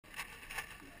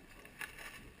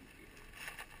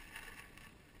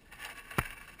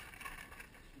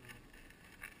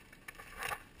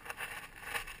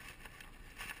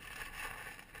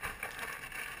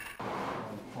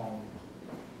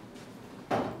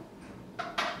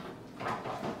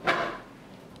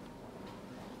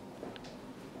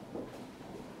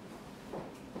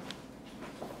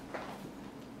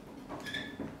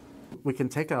we can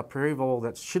take a prairie vole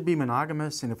that should be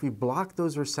monogamous, and if we block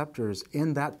those receptors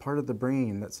in that part of the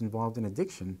brain that's involved in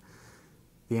addiction,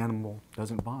 the animal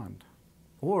doesn't bond.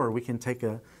 Or we can take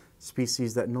a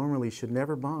species that normally should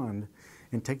never bond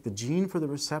and take the gene for the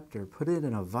receptor, put it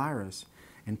in a virus,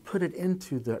 and put it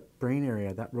into that brain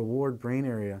area, that reward brain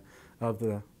area of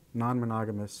the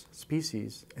non-monogamous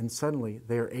species, and suddenly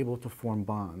they are able to form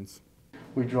bonds.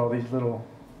 We draw these little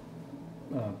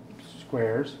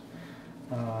squares.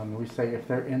 We say if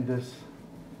they're in this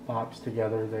box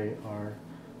together, they are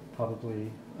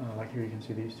probably, like here you can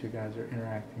see these two guys are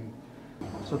interacting.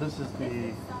 So this is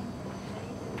the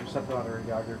receptor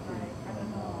autoradiography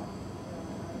in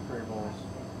prairie voles.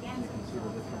 You can see the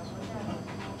difference.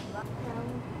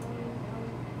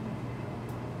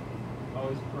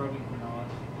 Always probing for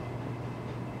knowledge.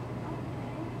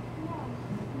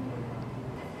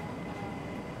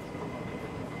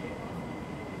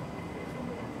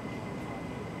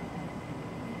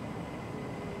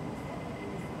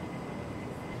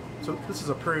 So this is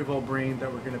a prairie vole brain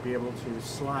that we're going to be able to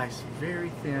slice very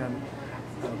thin,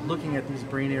 looking at these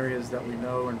brain areas that we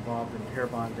know are involved in pair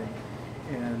bonding,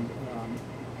 and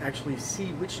actually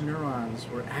see which neurons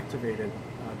were activated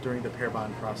during the pair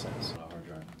bond process. A hard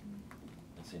drive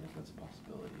and seeing if that's a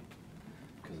possibility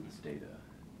because of this data,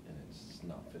 and it's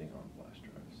not fitting on flash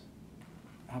drives.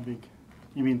 How big?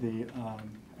 You mean the,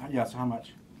 yeah, so how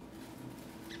much?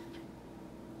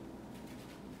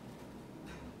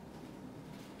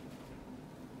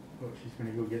 Oh, she's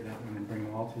going to go get that one and bring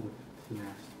them all to the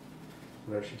nest.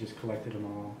 So there she just collected them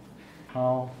all.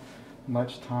 How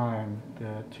much time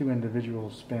the two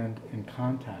individuals spend in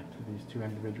contact, these two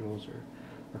individuals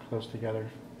are close together,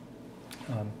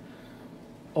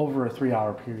 over a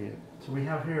 3-hour period. So we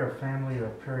have here a family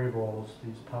of prairie voles.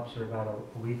 These pups are about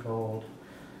a week old.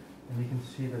 And you can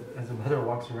see that as the mother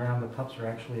walks around, the pups are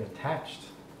actually attached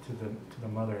to the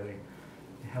mother.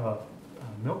 They have a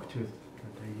milk tooth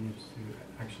that they use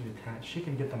to actually attach. She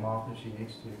can get them off if she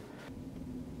needs to.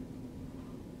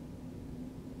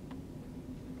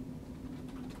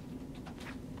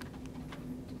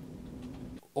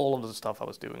 All of the stuff I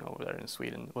was doing over there in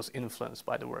Sweden was influenced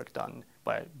by the work done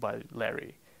by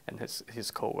Larry and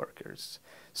his co-workers.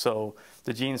 So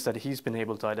the genes that he's been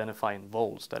able to identify in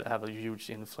voles that have a huge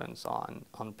influence on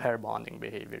pair bonding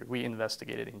behavior, we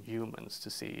investigated in humans to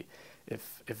see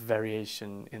if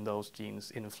variation in those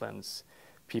genes influence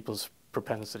people's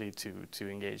propensity to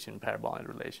engage in pair bonded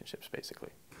relationships, basically.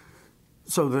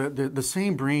 So the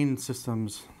same brain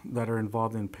systems that are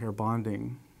involved in pair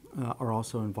bonding are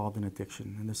also involved in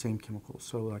addiction, and the same chemicals.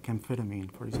 So like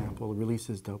amphetamine, for example,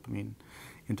 releases dopamine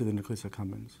into the nucleus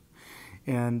accumbens.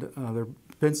 And there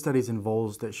have been studies in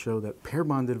voles that show that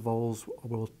pair-bonded voles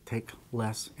will take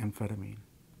less amphetamine.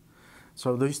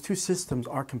 So these two systems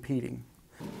are competing.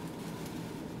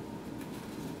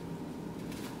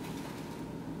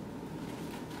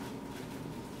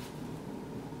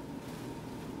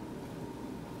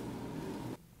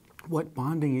 What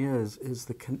bonding is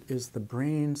the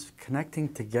brains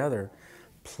connecting together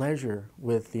pleasure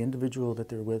with the individual that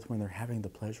they're with when they're having the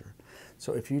pleasure.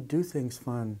 So if you do things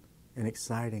fun and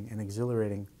exciting and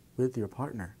exhilarating with your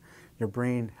partner, your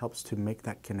brain helps to make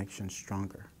that connection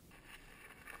stronger.